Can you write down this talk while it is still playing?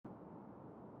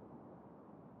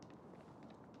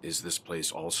Is this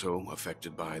place also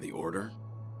affected by the Order?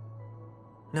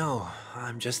 No,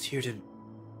 I'm just here to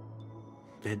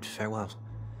bid farewell.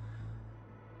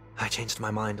 I changed my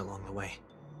mind along the way.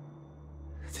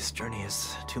 This journey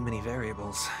has too many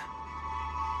variables.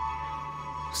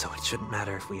 So it shouldn't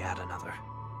matter if we add another.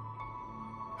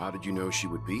 How did you know she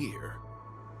would be here?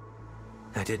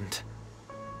 I didn't.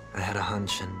 I had a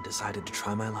hunch and decided to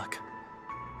try my luck.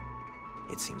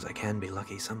 It seems I can be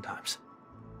lucky sometimes.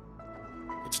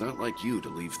 It's not like you to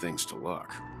leave things to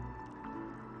luck.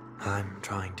 I'm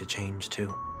trying to change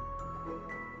too.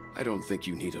 I don't think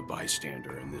you need a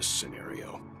bystander in this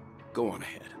scenario. Go on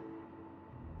ahead.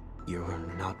 You're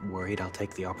not worried I'll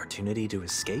take the opportunity to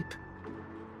escape?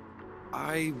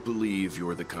 I believe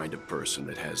you're the kind of person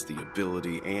that has the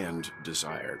ability and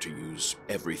desire to use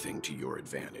everything to your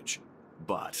advantage.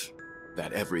 But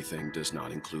that everything does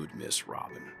not include Miss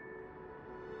Robin.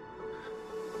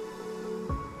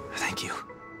 Thank you.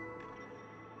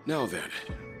 Now then,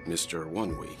 Mr.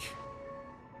 1 Week.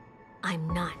 I'm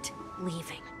not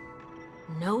leaving.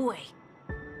 No way.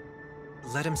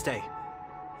 Let him stay.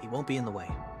 He won't be in the way.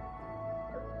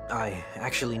 I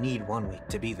actually need 1 week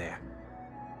to be there.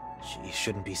 She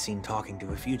shouldn't be seen talking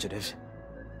to a fugitive,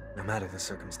 no matter the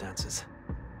circumstances.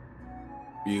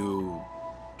 You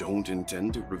don't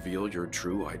intend to reveal your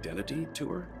true identity to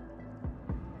her?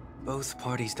 Both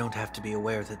parties don't have to be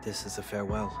aware that this is a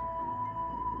farewell.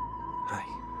 I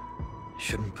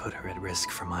shouldn't put her at risk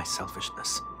for my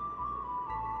selfishness.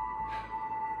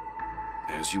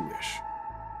 As you wish.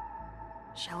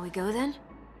 Shall we go then?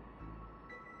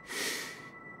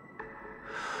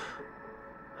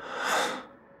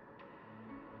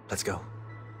 Let's go.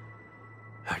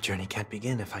 Our journey can't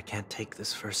begin if I can't take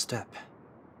this first step.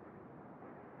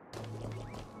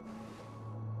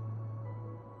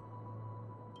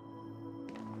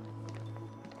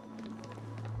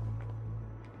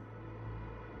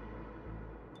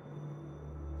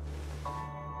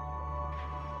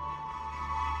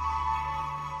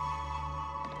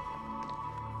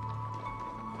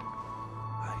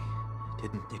 I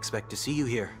didn't expect to see you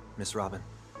here, Miss Robin.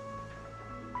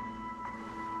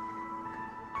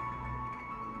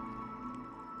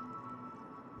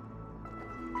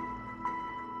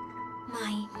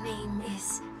 My name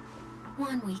is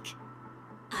 1 Week.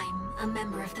 I'm a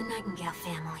member of the Nightingale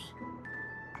family.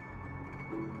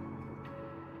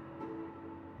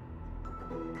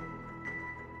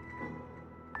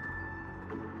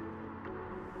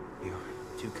 You're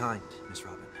too kind, Miss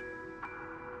Robin.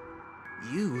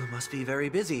 You must be very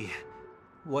busy.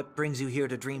 What brings you here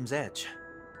to Dream's Edge?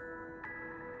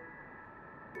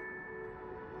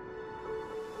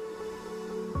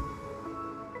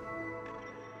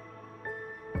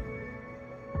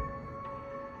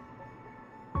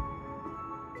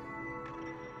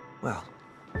 Well,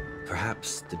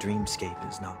 perhaps the dreamscape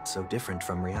is not so different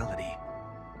from reality.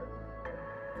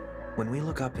 When we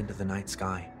look up into the night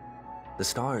sky, the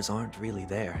stars aren't really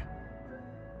there.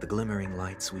 The glimmering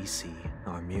lights we see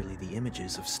are merely the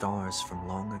images of stars from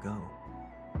long ago.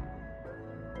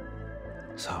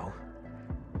 So,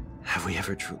 have we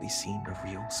ever truly seen a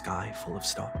real sky full of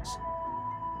stars?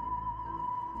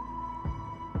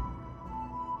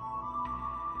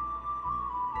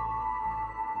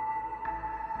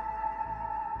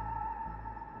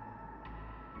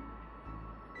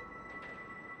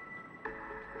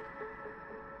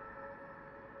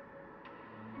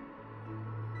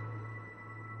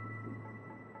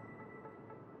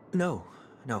 No.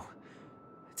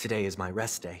 Today is my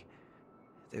rest day.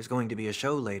 There's going to be a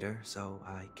show later, so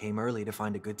I came early to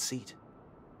find a good seat.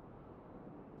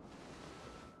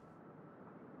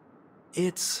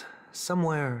 It's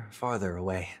somewhere farther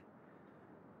away.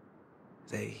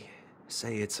 They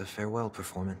say it's a farewell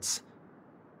performance.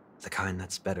 The kind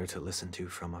that's better to listen to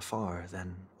from afar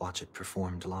than watch it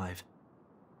performed live.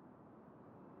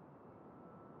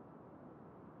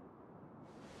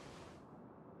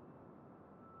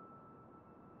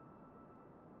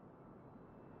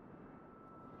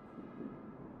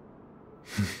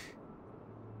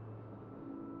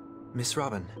 Miss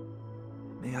Robin,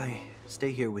 may I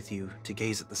stay here with you to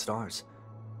gaze at the stars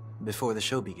before the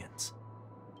show begins?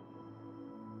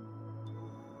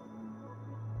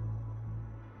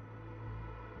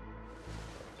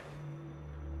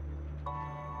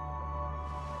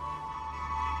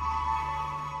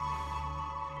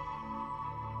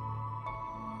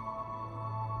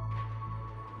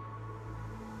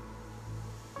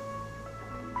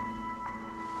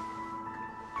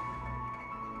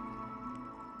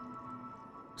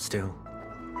 Still,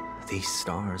 these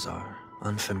stars are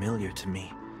unfamiliar to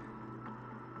me.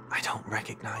 I don't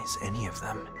recognize any of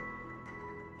them,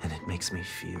 and it makes me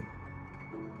feel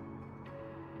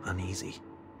uneasy.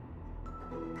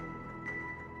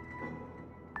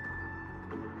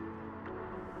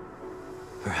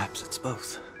 Perhaps it's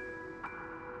both.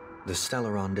 The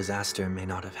Stellaron disaster may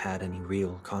not have had any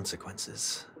real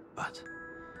consequences, but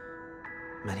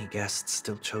many guests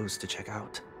still chose to check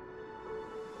out.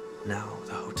 Now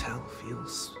the hotel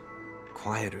feels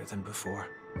quieter than before.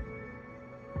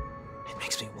 It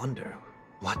makes me wonder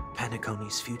what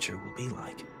Penacony's future will be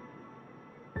like.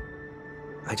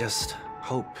 I just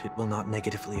hope it will not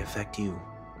negatively affect you,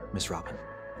 Miss Robin.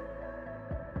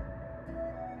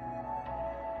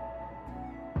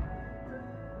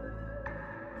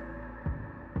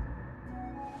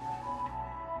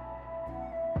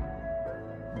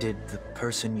 Did the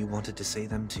person you wanted to say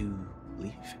them to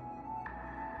leave?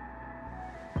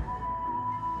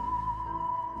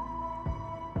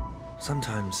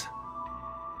 Sometimes,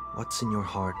 what's in your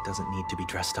heart doesn't need to be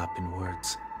dressed up in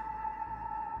words.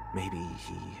 Maybe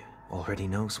he already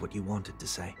knows what you wanted to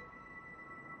say.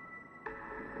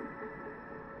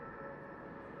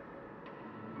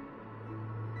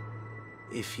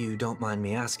 If you don't mind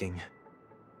me asking,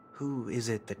 who is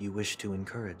it that you wish to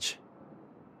encourage?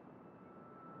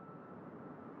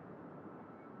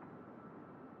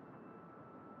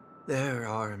 There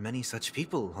are many such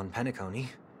people on Penacony.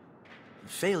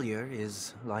 Failure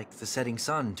is like the setting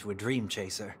sun to a dream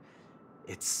chaser.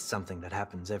 It's something that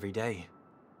happens every day.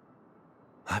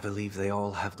 I believe they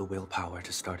all have the willpower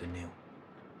to start anew.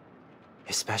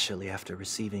 Especially after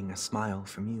receiving a smile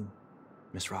from you,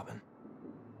 Miss Robin.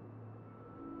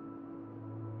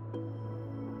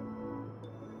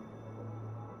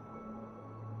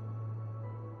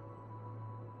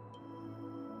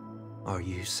 Are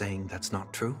you saying that's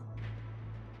not true?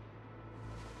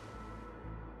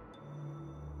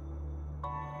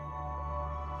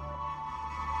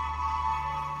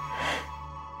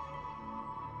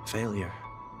 Failure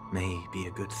may be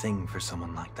a good thing for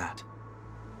someone like that.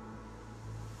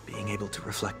 Being able to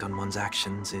reflect on one's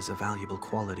actions is a valuable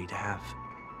quality to have.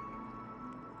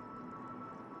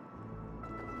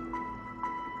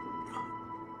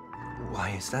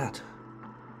 Why is that?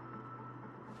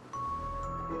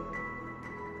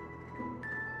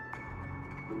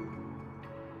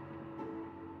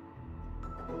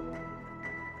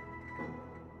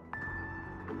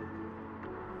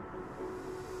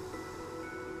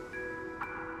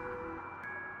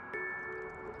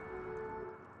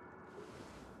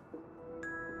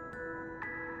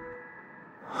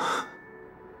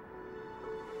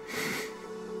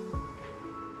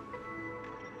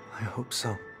 I hope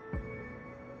so.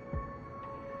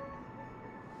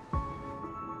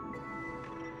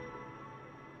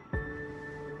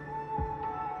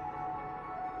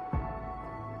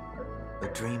 The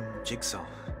dream jigsaw.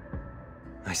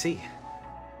 I see.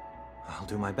 I'll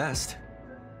do my best.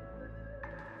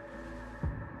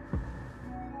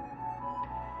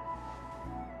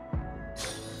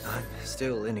 I'm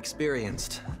still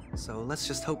inexperienced, so let's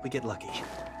just hope we get lucky.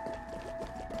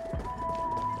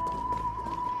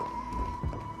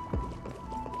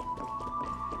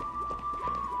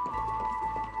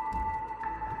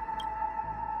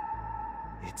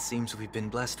 It seems we've been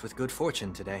blessed with good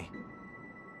fortune today.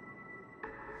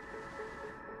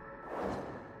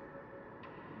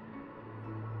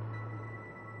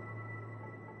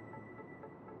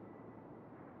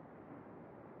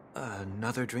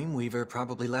 Another Dreamweaver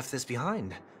probably left this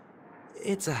behind.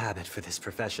 It's a habit for this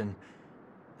profession.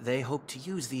 They hope to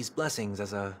use these blessings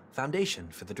as a foundation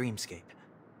for the dreamscape.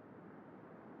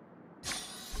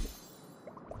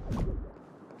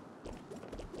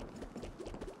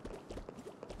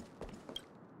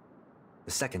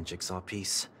 The second jigsaw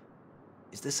piece.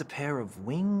 Is this a pair of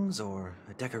wings or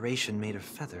a decoration made of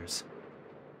feathers?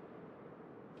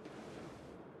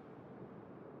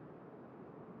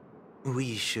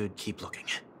 We should keep looking.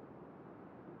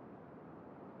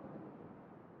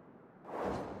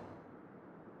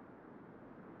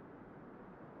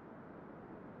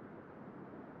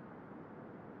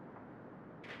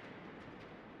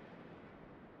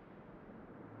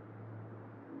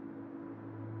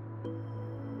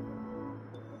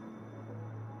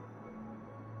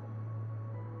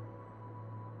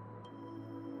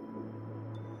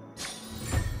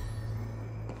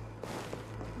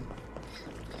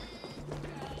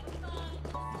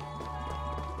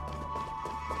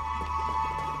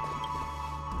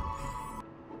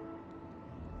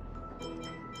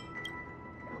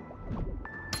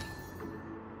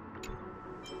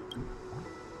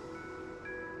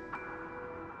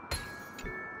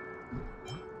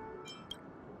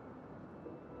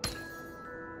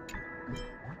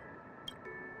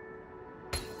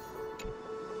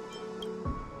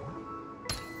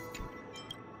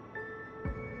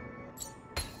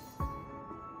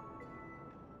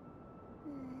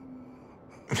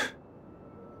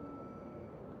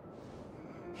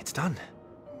 It's done.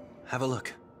 Have a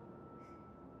look.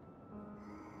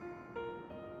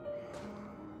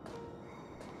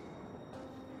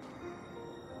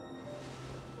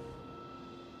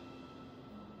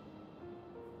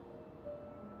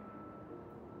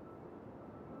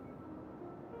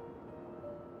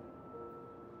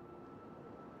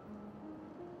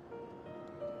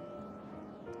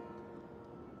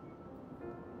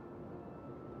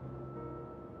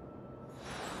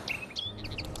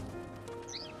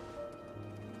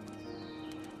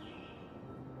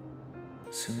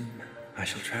 Soon, I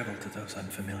shall travel to those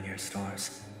unfamiliar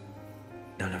stars,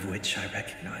 none of which I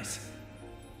recognize.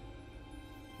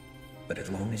 But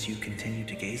as long as you continue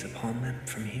to gaze upon them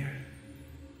from here,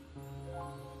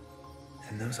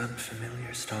 then those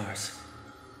unfamiliar stars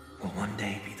will one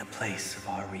day be the place of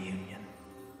our reunion.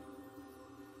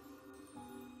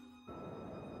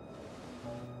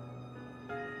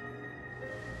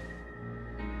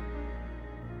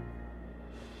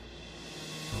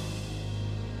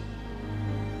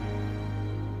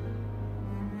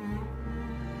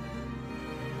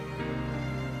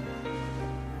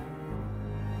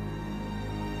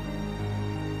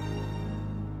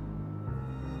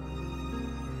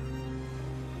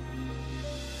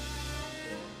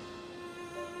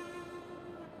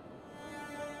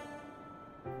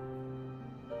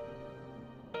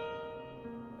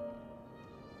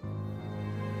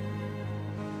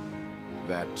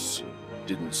 That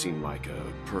didn't seem like a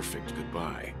perfect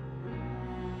goodbye.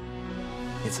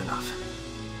 It's enough.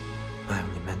 I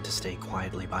only meant to stay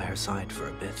quietly by her side for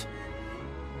a bit.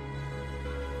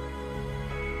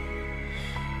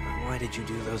 Why did you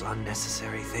do those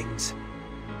unnecessary things?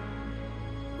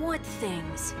 What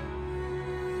things?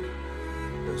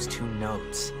 Those 2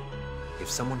 notes. If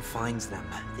someone finds them,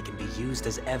 they can be used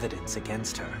as evidence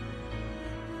against her.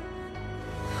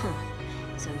 Huh.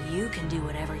 So you can do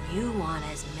whatever you want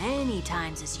as many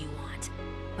times as you want,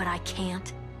 but I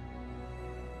can't?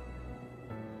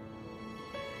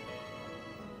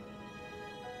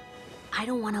 I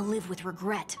don't want to live with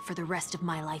regret for the rest of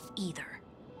my life either.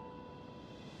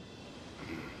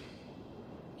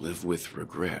 Live with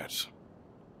regret.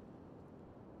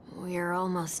 We're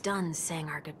almost done saying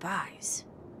our goodbyes,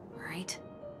 right?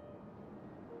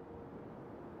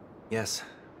 Yes.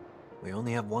 We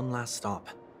only have one last stop.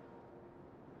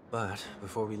 But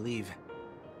before we leave,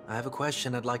 I have a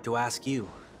question I'd like to ask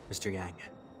you, Mr. Yang.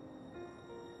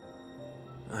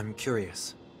 I'm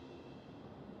curious.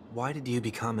 Why did you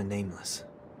become a Nameless?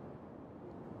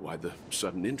 Why the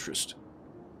sudden interest?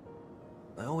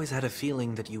 I always had a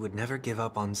feeling that you would never give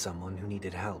up on someone who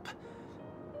needed help.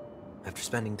 After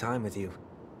spending time with you,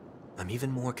 I'm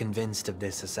even more convinced of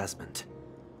this assessment.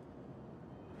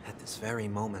 At this very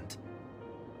moment,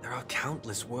 there are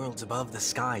countless worlds above the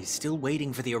sky still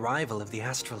waiting for the arrival of the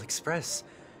Astral Express.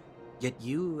 Yet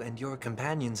you and your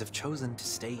companions have chosen to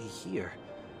stay here.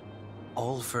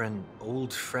 All for an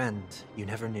old friend you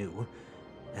never knew,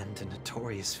 and a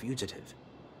notorious fugitive.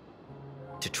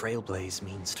 To Trailblaze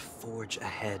means to forge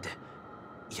ahead.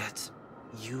 Yet,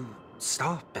 you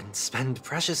stop and spend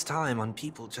precious time on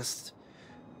people just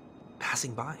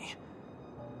passing by.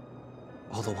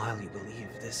 All the while you believe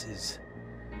this is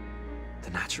the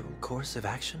natural course of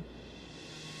action?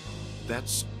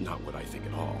 That's not what I think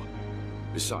at all.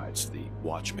 Besides, the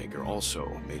watchmaker also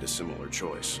made a similar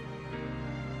choice.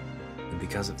 And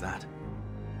because of that,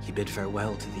 he bid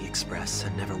farewell to the Express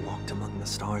and never walked among the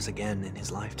stars again in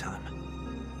his lifetime.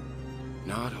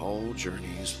 Not all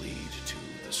journeys lead to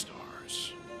the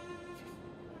stars.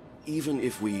 Even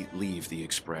if we leave the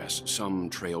Express, some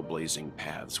trailblazing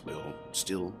paths will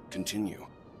still continue.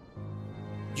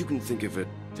 You can think of it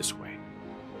this way.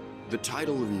 The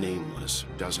title of Nameless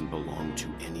doesn't belong to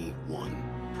any one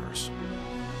person.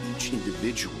 Each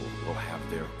individual will have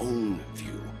their own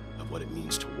view of what it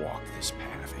means to walk this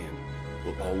path and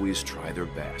will always try their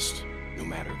best, no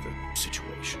matter the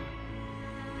situation.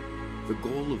 The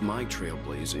goal of my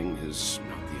trailblazing is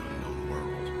not the unknown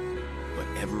world,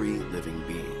 but every living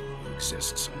being who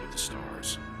exists under the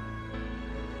stars.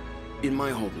 In my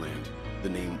homeland, the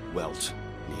name Welt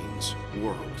means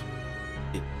world.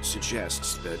 It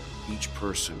suggests that each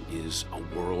person is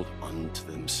a world unto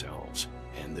themselves,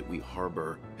 and that we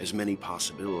harbor as many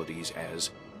possibilities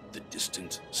as the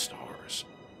distant stars.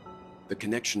 The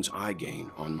connections I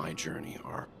gain on my journey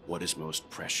are what is most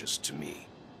precious to me.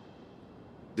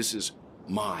 This is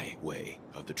my way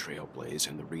of the Trailblaze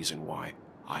and the reason why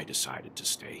I decided to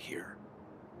stay here.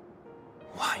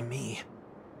 Why me?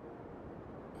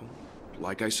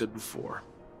 Like I said before,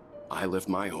 I left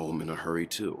my home in a hurry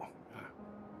too.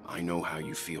 I know how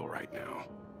you feel right now.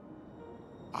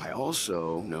 I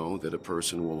also know that a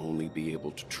person will only be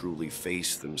able to truly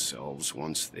face themselves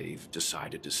once they've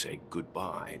decided to say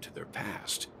goodbye to their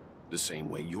past, the same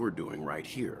way you're doing right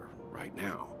here, right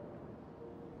now.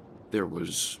 There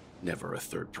was never a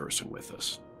third person with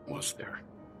us, was there?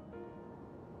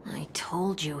 I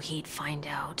told you he'd find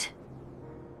out.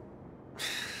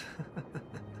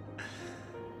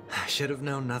 I should have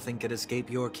known nothing could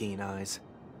escape your keen eyes.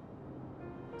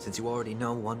 Since you already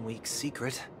know 1 week's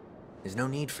secret, there's no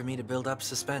need for me to build up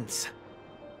suspense.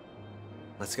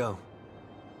 Let's go.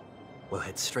 We'll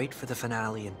head straight for the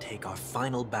finale and take our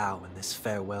final bow in this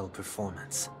farewell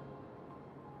performance.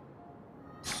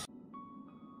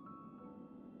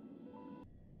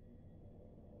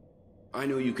 I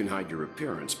know you can hide your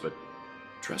appearance, but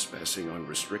trespassing on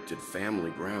restricted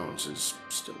family grounds is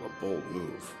still a bold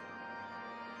move.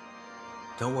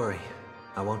 Don't worry,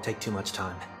 I won't take too much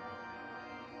time.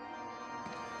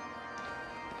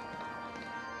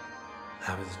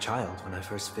 I was a child when I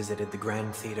first visited the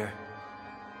Grand Theater.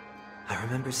 I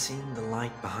remember seeing the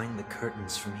light behind the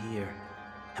curtains from here,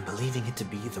 and believing it to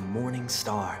be the morning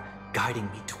star guiding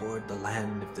me toward the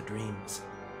land of the dreams.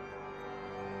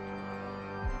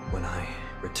 When I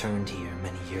returned here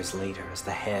many years later as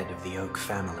the head of the Oak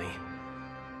family,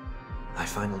 I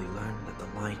finally learned that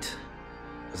the light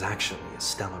was actually a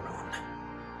Stellaron.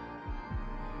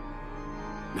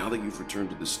 Now that you've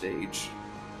returned to the stage,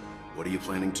 what are you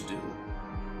planning to do?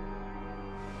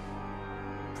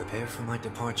 Prepare for my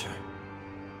departure.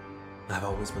 I've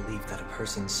always believed that a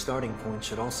person's starting point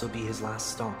should also be his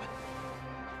last stop.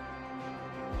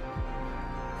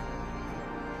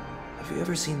 Have you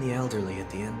ever seen the elderly at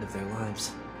the end of their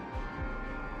lives?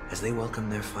 As they welcome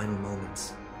their final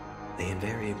moments, they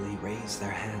invariably raise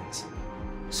their hands,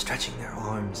 stretching their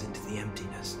arms into the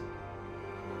emptiness.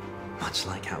 Much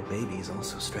like how babies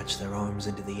also stretch their arms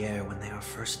into the air when they are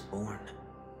first born.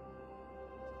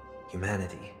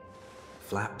 Humanity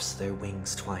flaps their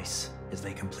wings twice as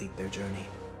they complete their journey.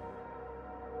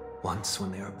 Once when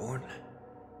they are born,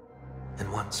 and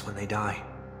once when they die.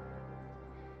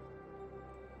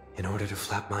 In order to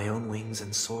flap my own wings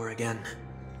and soar again.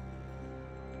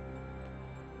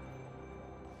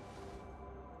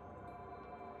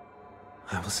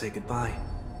 I will say goodbye,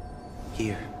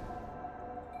 here,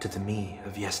 to the me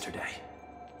of yesterday.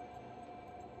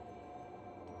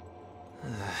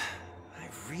 I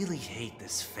really hate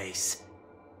this face.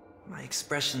 My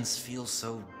expressions feel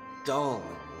so dull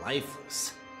and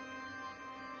lifeless.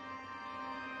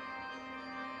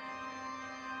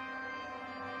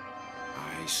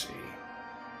 I see.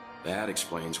 That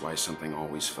explains why something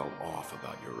always felt off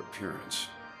about your appearance.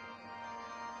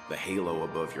 The halo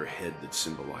above your head that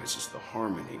symbolizes the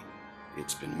harmony,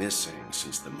 it's been missing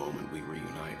since the moment we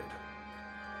reunited.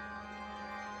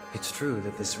 It's true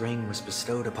that this ring was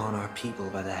bestowed upon our people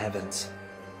by the heavens.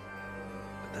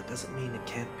 But that doesn't mean it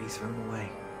can't be thrown away.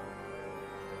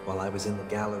 While I was in the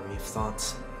gallery of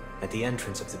thoughts, at the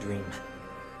entrance of the dream,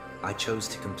 I chose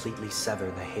to completely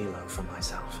sever the halo from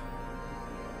myself.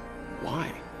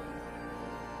 Why?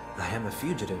 I am a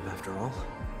fugitive, after all.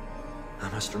 I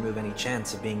must remove any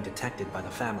chance of being detected by the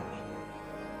family.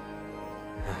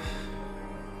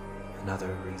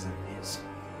 Another reason is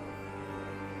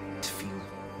to feel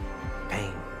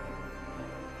pain.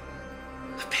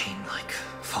 A pain like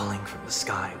falling from the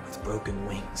sky with broken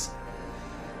wings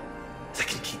that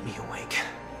can keep me awake.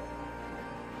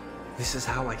 This is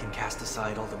how I can cast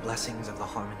aside all the blessings of the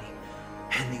harmony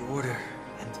and the order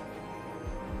and,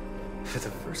 for the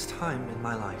first time in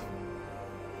my life,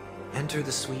 enter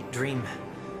the sweet dream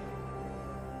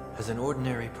as an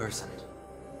ordinary person.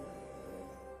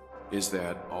 Is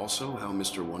that also how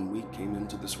Mr. 1 Week came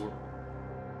into this world?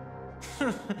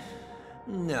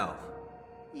 No.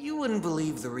 You wouldn't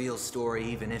believe the real story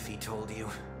even if he told you.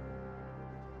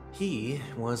 He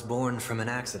was born from an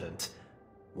accident,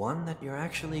 one that you're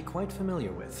actually quite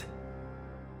familiar with.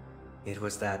 It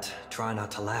was that try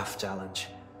not to laugh challenge.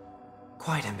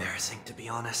 Quite embarrassing, to be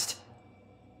honest.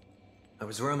 I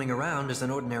was roaming around as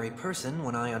an ordinary person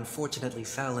when I unfortunately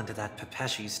fell into that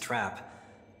Pepeshi's trap.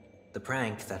 The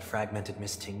prank that fragmented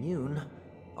Miss Ting-Yun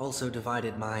also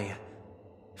divided my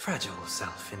fragile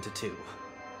self into two.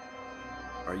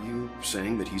 Are you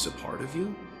saying that he's a part of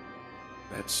you?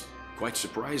 That's quite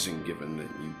surprising given that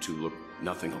you two look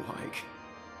nothing alike.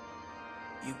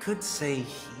 You could say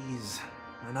he's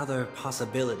another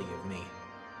possibility of me.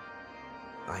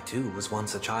 I too was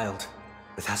once a child,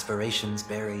 with aspirations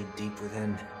buried deep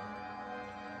within.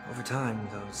 Over time,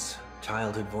 those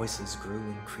childhood voices grew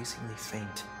increasingly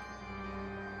faint.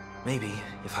 Maybe,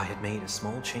 if I had made a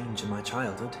small change in my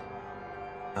childhood,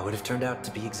 I would have turned out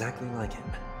to be exactly like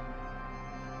him.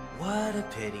 What a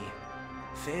pity.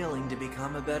 Failing to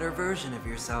become a better version of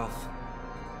yourself.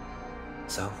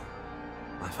 So,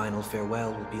 my final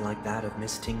farewell will be like that of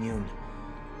Miss Ting-Yun.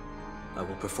 I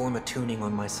will perform a tuning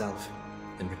on myself,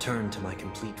 and return to my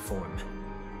complete form.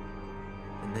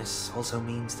 And this also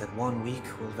means that 1 week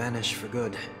will vanish for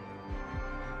good.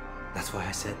 That's why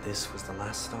I said this was the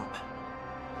last stop.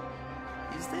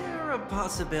 Is there a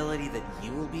possibility that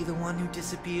you will be the one who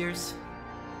disappears?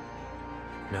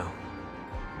 No.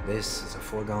 This is a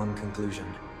foregone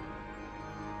conclusion.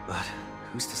 But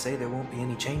who's to say there won't be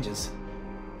any changes?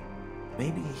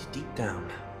 Maybe deep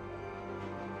down,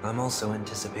 I'm also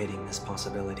anticipating this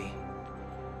possibility.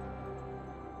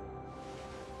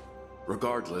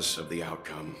 Regardless of the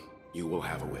outcome, you will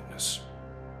have a witness.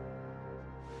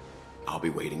 I'll be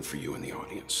waiting for you in the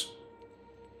audience.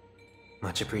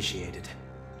 Much appreciated.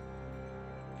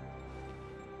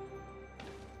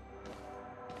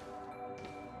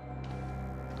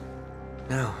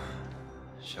 Now,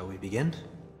 shall we begin?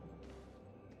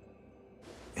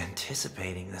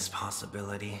 Anticipating this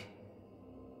possibility.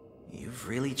 You've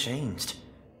really changed.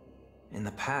 In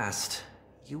the past,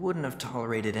 you wouldn't have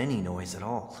tolerated any noise at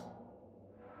all.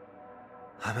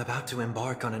 I'm about to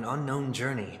embark on an unknown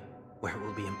journey, where it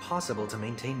will be impossible to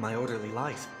maintain my orderly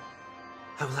life.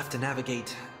 I will have to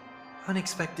navigate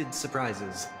unexpected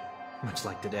surprises, much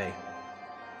like today.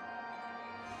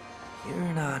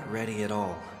 You're not ready at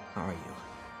all, are you?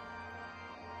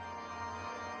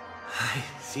 I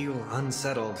feel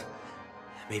unsettled,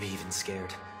 maybe even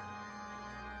scared.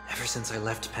 Ever since I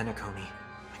left Penacony,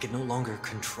 I could no longer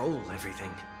control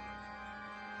everything.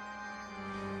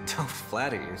 Don't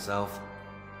flatter yourself.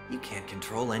 You can't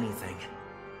control anything.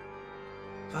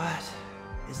 But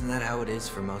isn't that how it is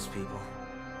for most people?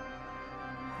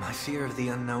 My fear of the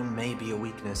unknown may be a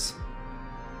weakness,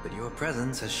 but your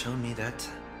presence has shown me that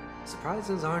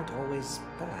surprises aren't always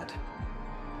bad.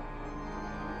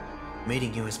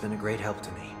 Meeting you has been a great help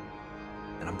to me,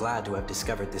 and I'm glad to have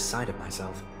discovered this side of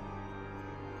myself.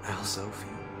 I also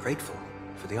feel grateful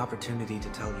for the opportunity to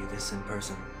tell you this in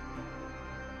person.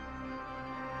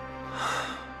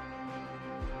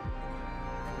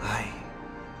 I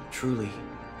truly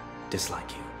dislike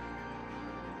you.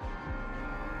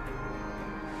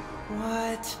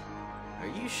 What?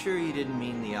 Are you sure you didn't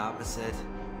mean the opposite?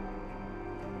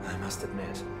 I must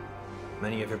admit,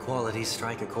 many of your qualities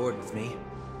strike a chord with me.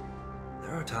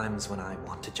 There are times when I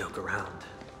want to joke around,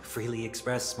 freely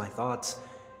express my thoughts,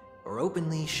 or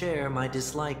openly share my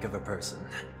dislike of a person.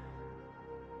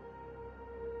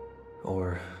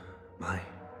 Or my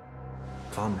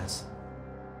fondness.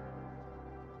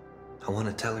 I want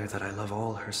to tell her that I love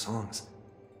all her songs.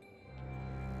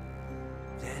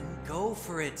 Then go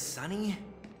for it, Sonny.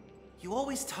 You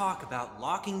always talk about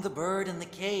locking the bird in the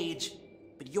cage,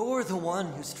 but you're the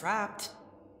one who's trapped.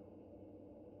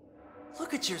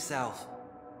 Look at yourself.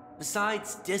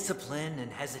 Besides discipline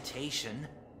and hesitation,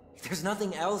 there's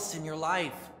nothing else in your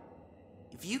life.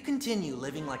 If you continue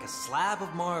living like a slab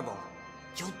of marble,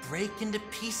 you'll break into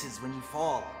pieces when you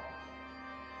fall.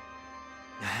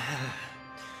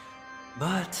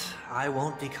 But I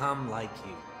won't become like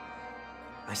you.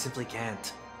 I simply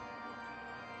can't.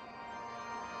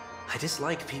 I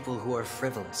dislike people who are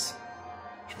frivolous.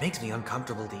 It makes me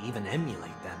uncomfortable to even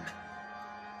emulate them.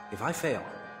 If I fail,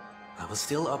 I will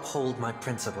still uphold my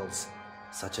principles,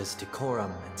 such as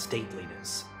decorum and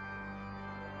stateliness.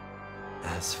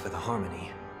 As for the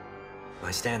harmony,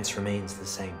 my stance remains the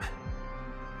same.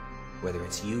 Whether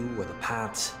it's you or the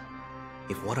paths,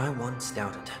 if what I once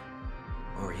doubted,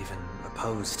 or even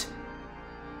opposed,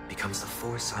 becomes the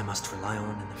force I must rely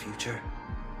on in the future,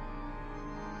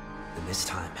 then this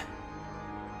time,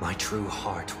 my true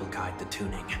heart will guide the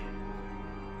tuning.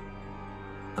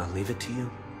 I'll leave it to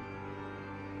you.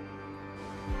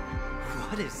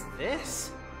 What is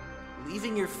this?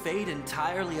 Leaving your fate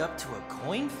entirely up to a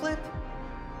coin flip?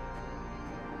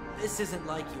 This isn't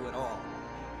like you at all.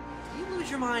 Did you lose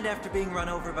your mind after being run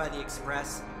over by the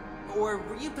Express? Or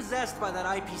were you possessed by that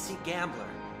IPC gambler?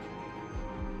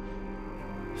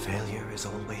 Failure is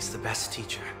always the best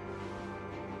teacher.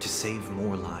 To save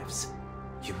more lives,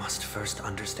 you must first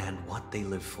understand what they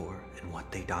live for and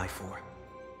what they die for.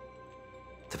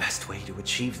 The best way to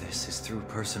achieve this is through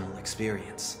personal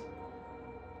experience.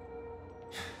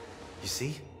 You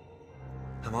see?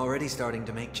 I'm already starting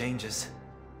to make changes.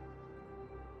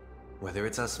 Whether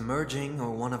it's us merging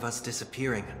or one of us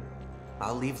disappearing,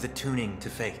 I'll leave the tuning to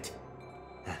fate.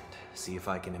 And see if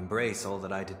I can embrace all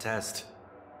that I detest.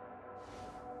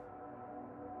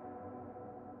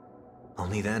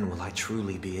 Only then will I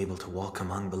truly be able to walk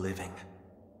among the living,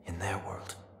 in their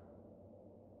world.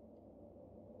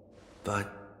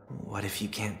 But What if you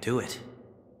can't do it?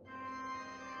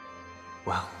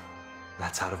 Well,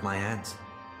 that's out of my hands.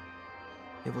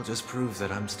 It will just prove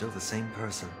that I'm still the same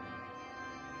person.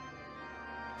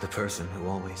 The person who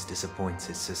always disappoints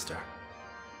his sister.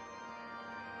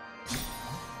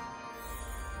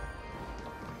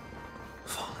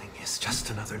 Falling is just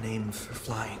another name for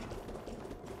flying.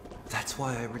 That's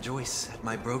why I rejoice at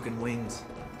my broken wings.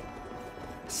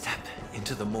 Step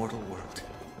into the mortal world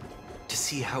to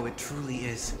see how it truly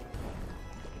is.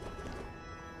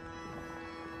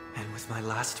 And with my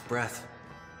last breath,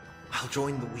 I'll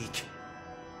join the weak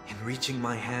in reaching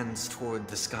my hands toward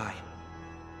the sky.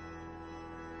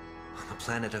 On the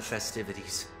planet of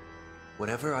festivities,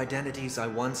 whatever identities I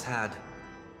once had,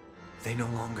 they no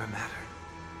longer matter.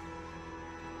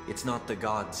 It's not the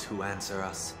gods who answer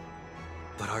us,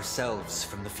 but ourselves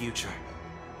from the future.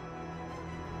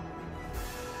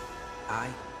 I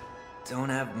don't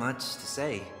have much to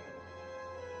say,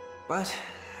 but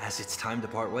as it's time to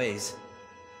part ways,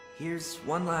 here's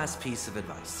one last piece of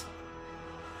advice.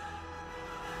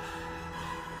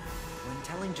 When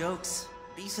telling jokes,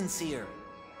 be sincere.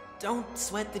 Don't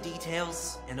sweat the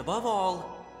details, and above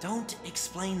all, don't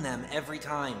explain them every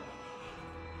time.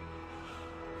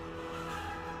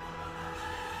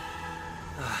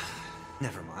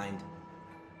 Never mind.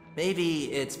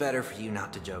 Maybe it's better for you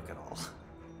not to joke at all.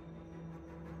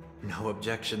 No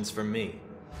objections from me.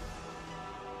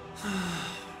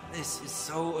 This is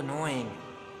so annoying.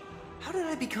 How did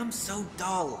I become so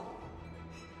dull?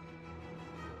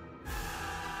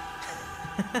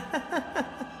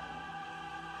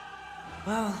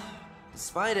 Well,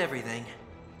 despite everything,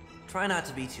 try not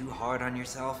to be too hard on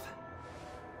yourself.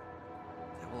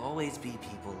 There will always be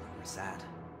people who are sad.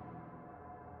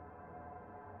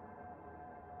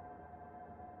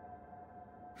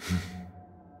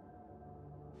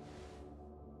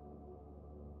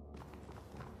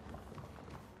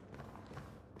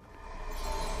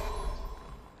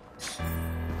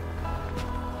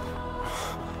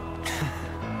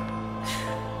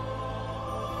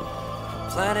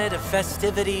 Planet of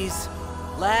festivities,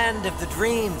 land of the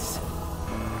dreams.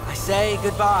 I say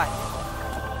goodbye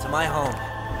to my home.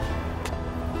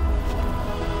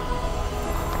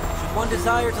 Should one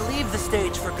desire to leave the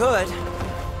stage for good,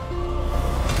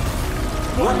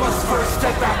 one must first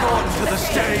step back onto the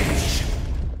stage!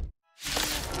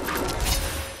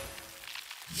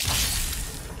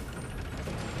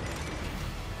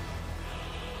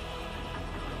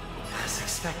 As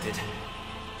expected.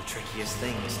 The trickiest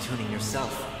thing is tuning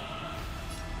yourself.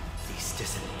 These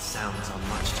dissonant sounds are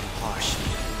much too harsh.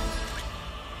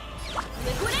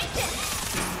 Liquidate it!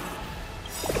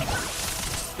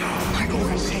 Right!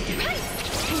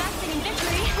 Commencing in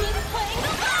victory, who's playing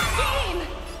the ball game?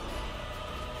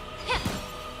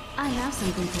 I have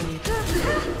something for you.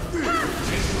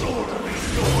 Disorderly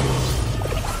noise!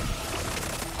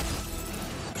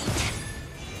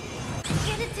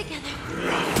 Get it together.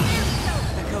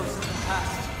 Echoes of the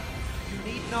past. You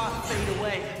need not fade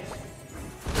away.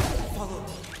 Follow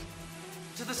me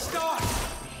to the stars.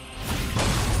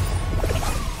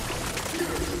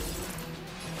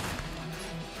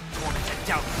 Torn to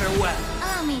doubt, farewell.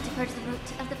 Allow me to purge the root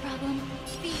of the problem.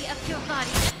 Be a pure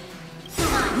body. You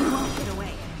won't get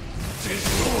away.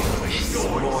 Disorderly This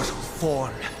noise! mortal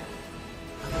form.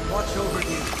 I will watch over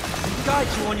you and guide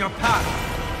you on your path.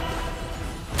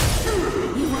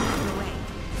 You won't get away.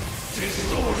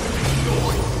 Disorderly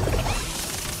noise!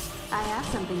 I have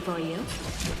something for you.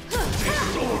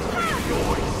 Disorderly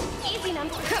noise! Easy now.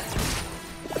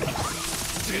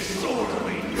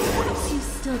 Disorderly noise! You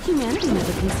still humanity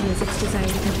never conceals its desire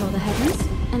to control the heavens,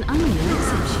 and I'm no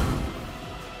exception.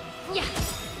 Yeah.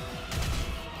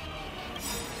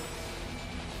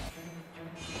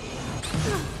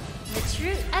 The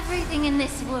truth. Everything in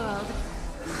this world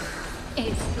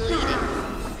is bleeding.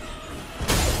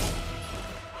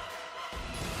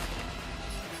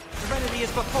 Serenity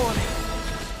is before me.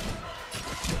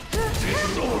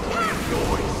 Disorderly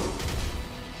noise!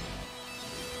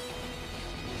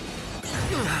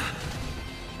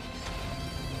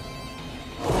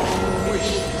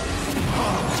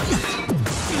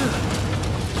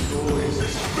 Noise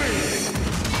is fading!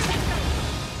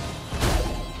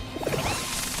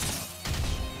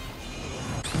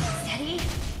 Steady.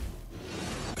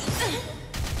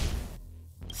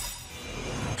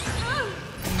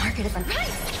 Market of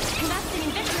unprice. Investing in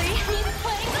victory means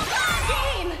playing the long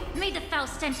game. Made the foul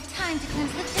stench time to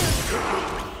cleanse the filth.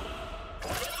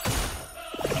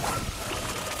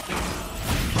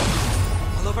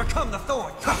 I'll overcome the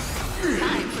thorn. Time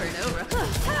for an over.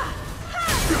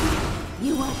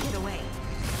 You won't get away.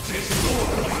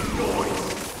 Disorderly noise!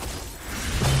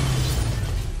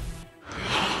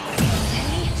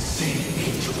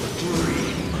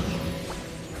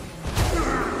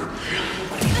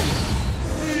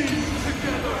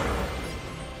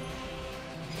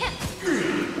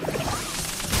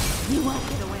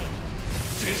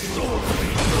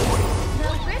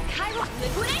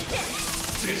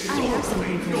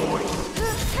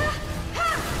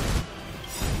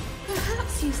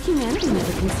 Humanity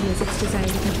never conceals its desire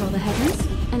to control the heavens,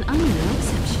 and I'm no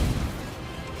exception.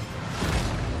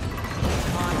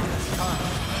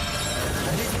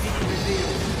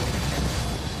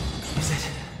 Is it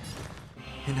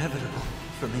inevitable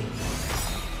for me?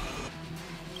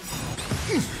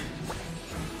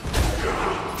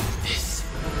 This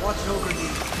will watch over you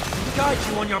and guide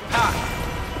you on your path.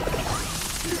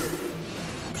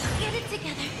 Get it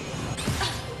together.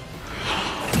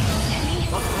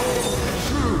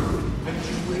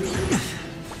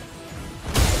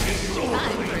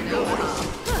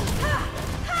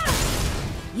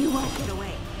 You won't get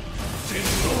away.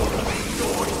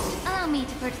 Allow me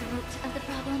to purge the root of the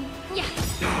problem. Yeah.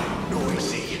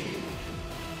 Noisy.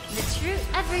 The truth.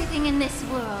 Everything in this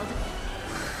world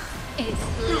is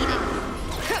bleeding.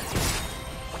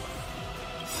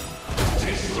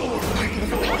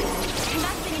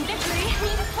 Investing in victory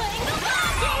means playing the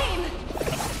long game.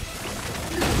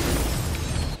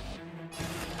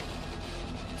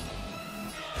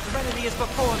 Serenity is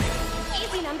before me.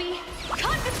 Easy, Numby.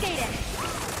 Confiscate it.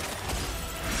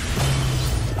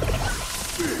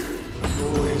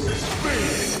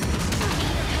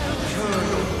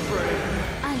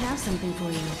 I have something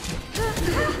for you.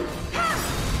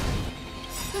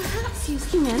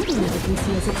 Humanity never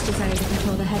conceals its desire to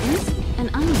control the heavens, and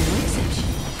I'm no exception.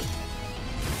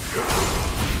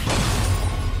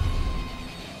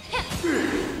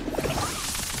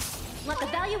 Let the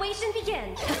valuation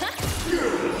begin.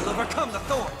 You'll overcome the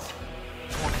thorns.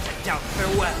 Torment and doubt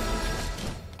farewell.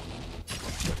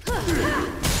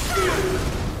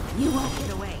 You won't get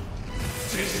away.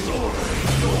 This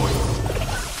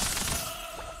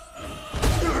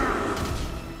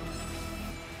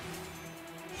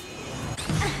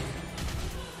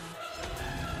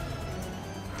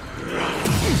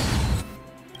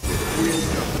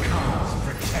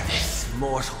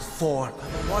mortal form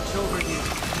will watch over you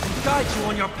and guide you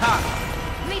on your path.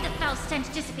 May the foul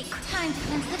stench dissipate. Time to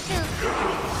cleanse the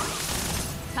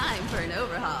filth. Time for an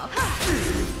overhaul.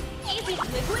 Easy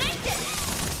liquidation.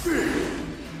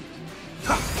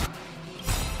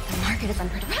 The market is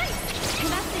unpredictable. Right.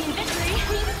 Investing in victory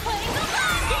means playing the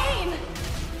long game.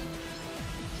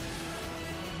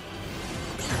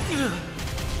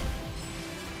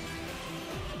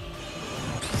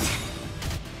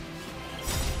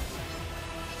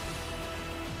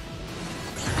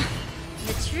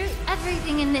 The truth.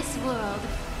 Everything in this world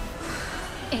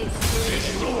is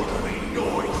bleeding.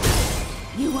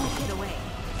 You won't get away.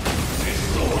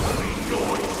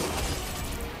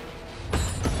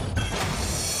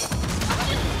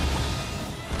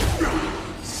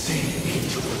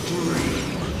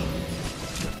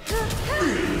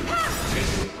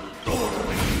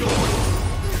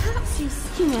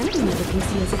 Humanity never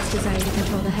conceals its desire to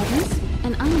control the heavens,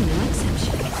 and I'm no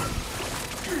exception.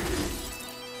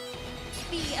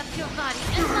 Be of your body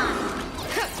and mind.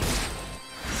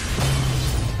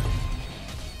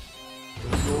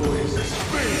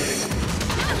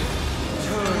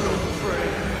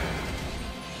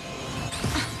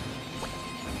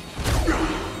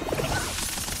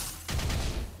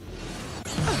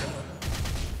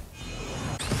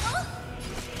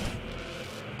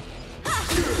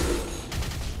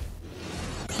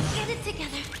 Get it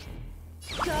together.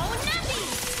 Go Nappy!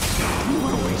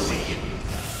 Immerse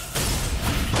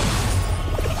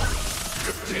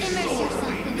yourself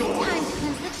in the time to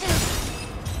cleanse the filth.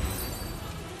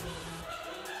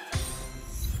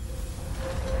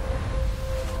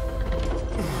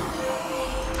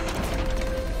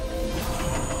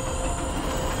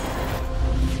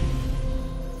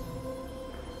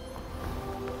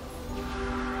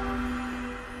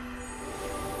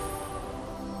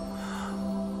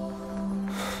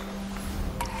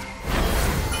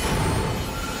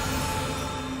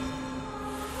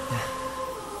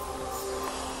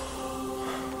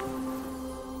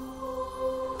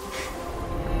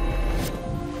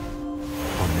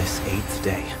 On this 8th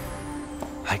day,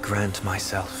 I grant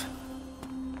myself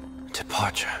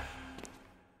departure.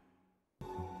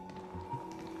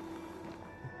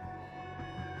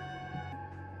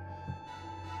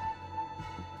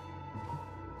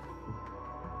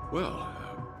 Well,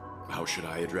 how should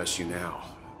I address you now?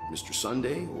 Mr.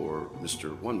 Sunday or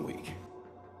Mr. 1 Week?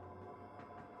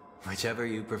 Whichever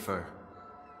you prefer.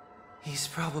 He's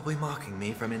probably mocking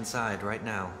me from inside right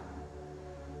now.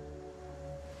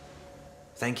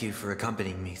 Thank you for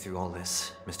accompanying me through all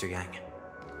this, Mr. Yang.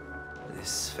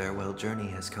 This farewell journey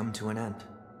has come to an end.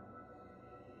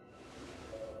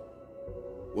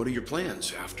 What are your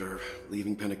plans after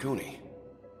leaving Penacony?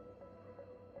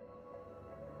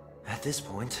 At this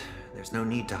point, there's no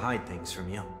need to hide things from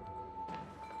you.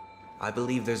 I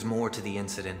believe there's more to the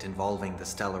incident involving the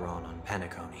Stellaron on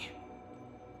Penacony.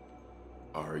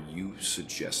 Are you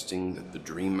suggesting that the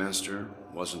Dream Master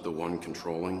wasn't the one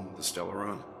controlling the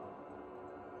Stellaron?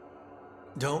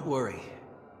 Don't worry.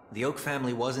 The Oak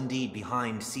family was indeed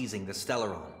behind seizing the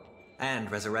Stellaron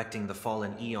and resurrecting the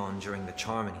fallen Eon during the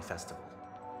Charmony Festival,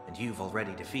 and you've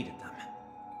already defeated them.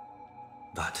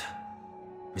 But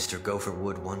Mr.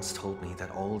 Gopherwood once told me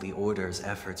that all the Order's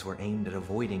efforts were aimed at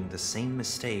avoiding the same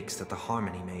mistakes that the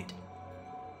Harmony made.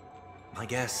 My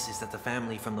guess is that the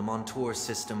family from the Montour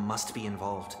system must be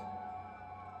involved.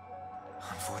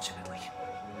 Unfortunately,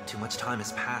 too much time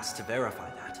has passed to verify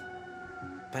that.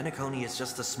 Penacony is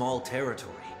just a small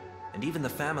territory, and even the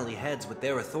family heads with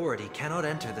their authority cannot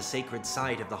enter the sacred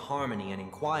site of the Harmony and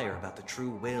inquire about the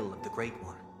true will of the Great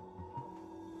One.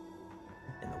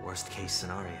 In the worst-case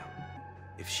scenario,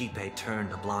 if Xipe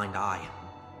turned a blind eye,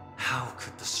 how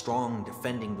could the strong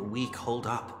defending the weak hold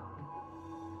up?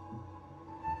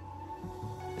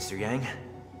 Mr. Yang,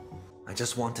 I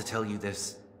just want to tell you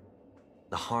this.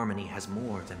 The Harmony has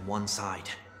more than one side.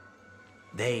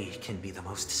 They can be the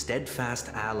most steadfast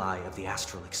ally of the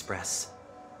Astral Express,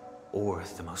 or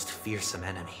the most fearsome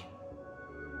enemy.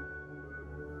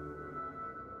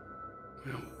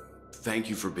 Well, thank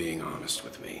you for being honest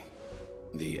with me.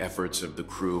 The efforts of the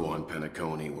crew on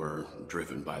Penacony were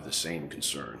driven by the same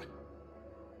concern.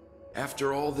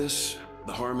 After all this,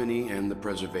 the Harmony and the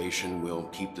Preservation will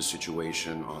keep the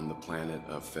situation on the planet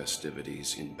of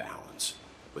festivities in balance.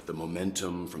 With the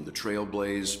momentum from the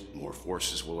Trailblaze, more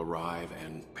forces will arrive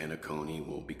and Penacony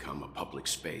will become a public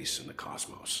space in the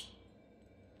cosmos.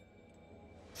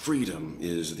 Freedom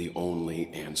is the only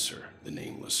answer the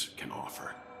Nameless can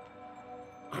offer.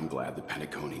 I'm glad that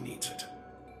Penacony needs it.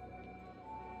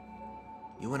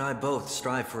 You and I both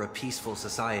strive for a peaceful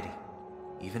society,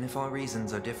 even if our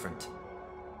reasons are different.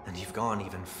 And you've gone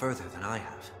even further than I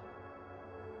have.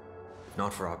 If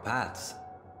not for our paths,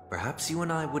 perhaps you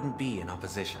and I wouldn't be in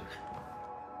opposition.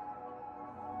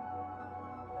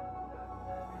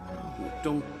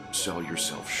 Don't sell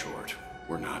yourself short.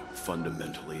 We're not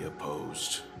fundamentally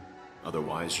opposed.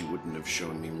 Otherwise, you wouldn't have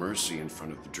shown me mercy in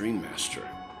front of the Dream Master.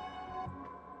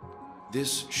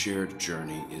 This shared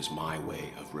journey is my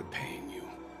way of repaying you.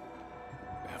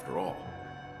 After all,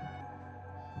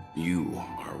 you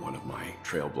are one of my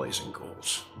trailblazing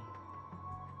goals.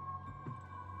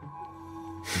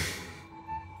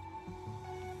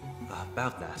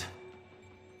 About that,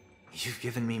 you've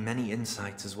given me many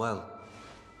insights as well.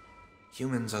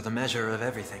 Humans are the measure of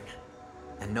everything,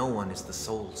 and no one is the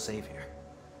sole savior.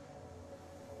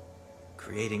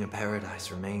 Creating a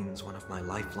paradise remains one of my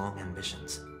lifelong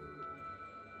ambitions.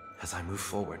 As I move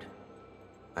forward,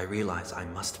 I realize I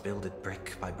must build it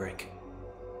brick by brick.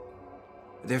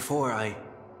 Therefore, I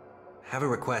have a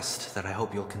request that I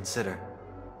hope you'll consider.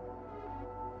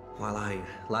 While I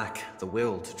lack the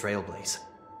will to trailblaze,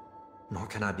 nor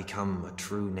can I become a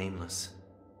true Nameless,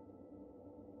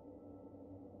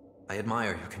 I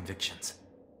admire your convictions.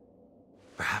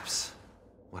 Perhaps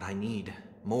what I need,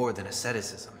 more than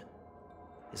asceticism,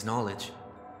 is knowledge.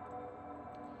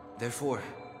 Therefore,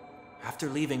 after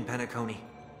leaving Penacony,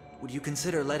 would you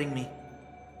consider letting me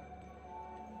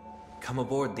come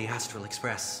aboard the Astral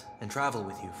Express and travel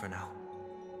with you for now?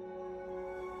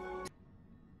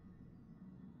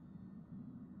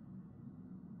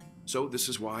 So this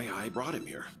is why I brought him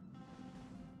here.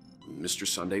 Mr.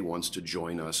 Sunday wants to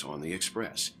join us on the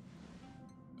Express.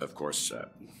 Of course,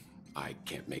 I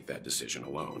can't make that decision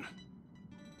alone.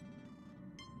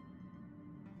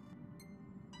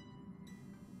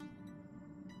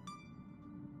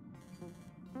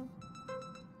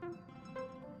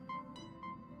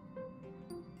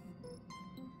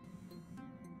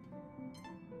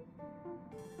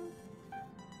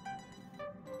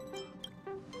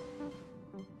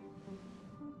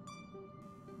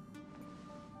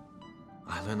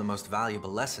 I learned the most valuable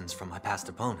lessons from my past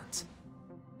opponents.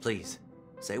 Please,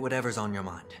 say whatever's on your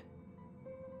mind.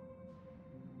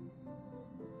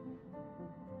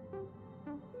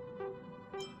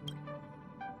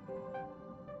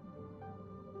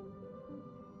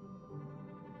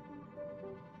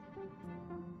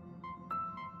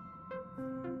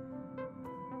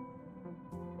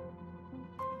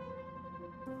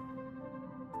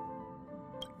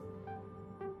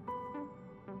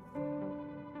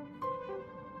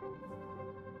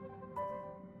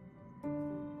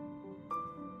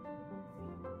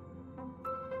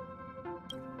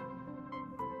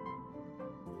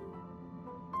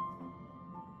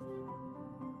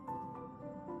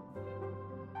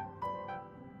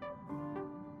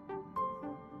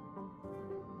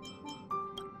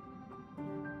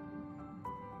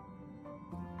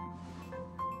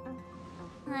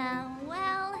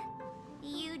 Well,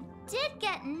 you did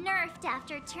get nerfed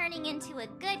after turning into a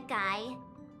good guy.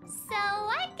 So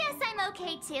I guess I'm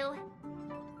okay too.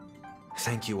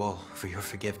 Thank you all for your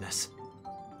forgiveness.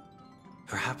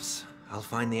 Perhaps I'll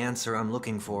find the answer I'm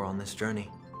looking for on this journey.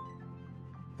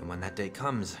 And when that day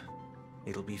comes,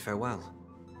 it'll be farewell.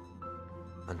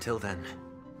 Until then,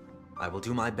 I will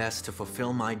do my best to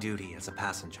fulfill my duty as a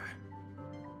passenger.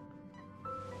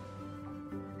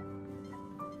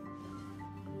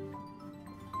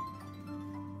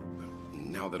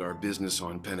 Now that our business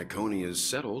on Penacony is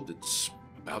settled, it's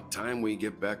about time we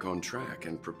get back on track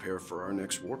and prepare for our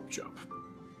next warp jump.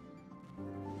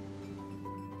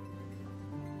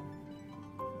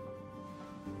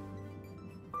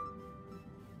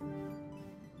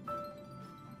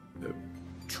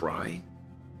 Try?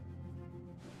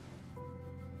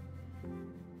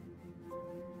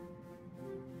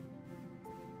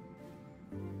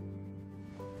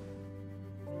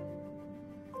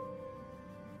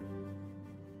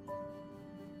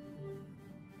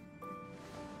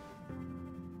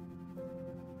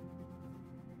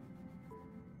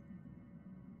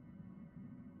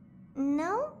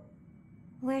 No,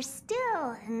 we're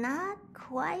still not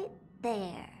quite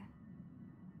there.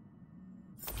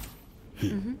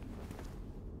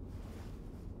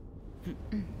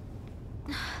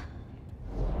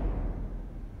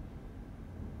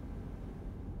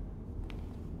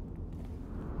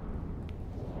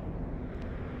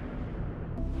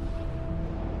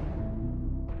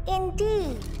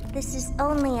 Indeed, this is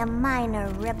only a minor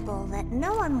ripple that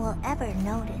no one will ever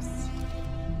notice.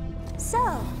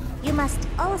 So, you must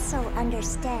also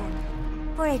understand,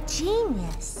 for a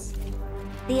genius,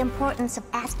 the importance of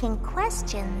asking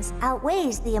questions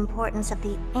outweighs the importance of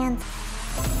the answer.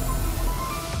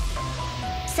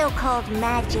 So-called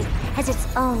magic has its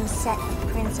own set of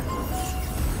principles.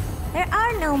 There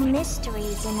are no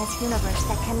mysteries in this universe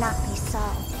that cannot be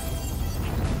solved.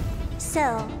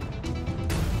 So,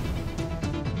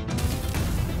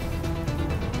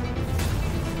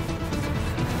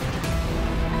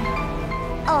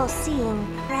 all-seeing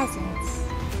presence,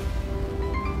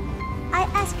 I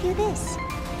ask you this.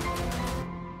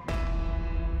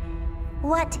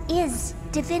 What is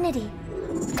divinity?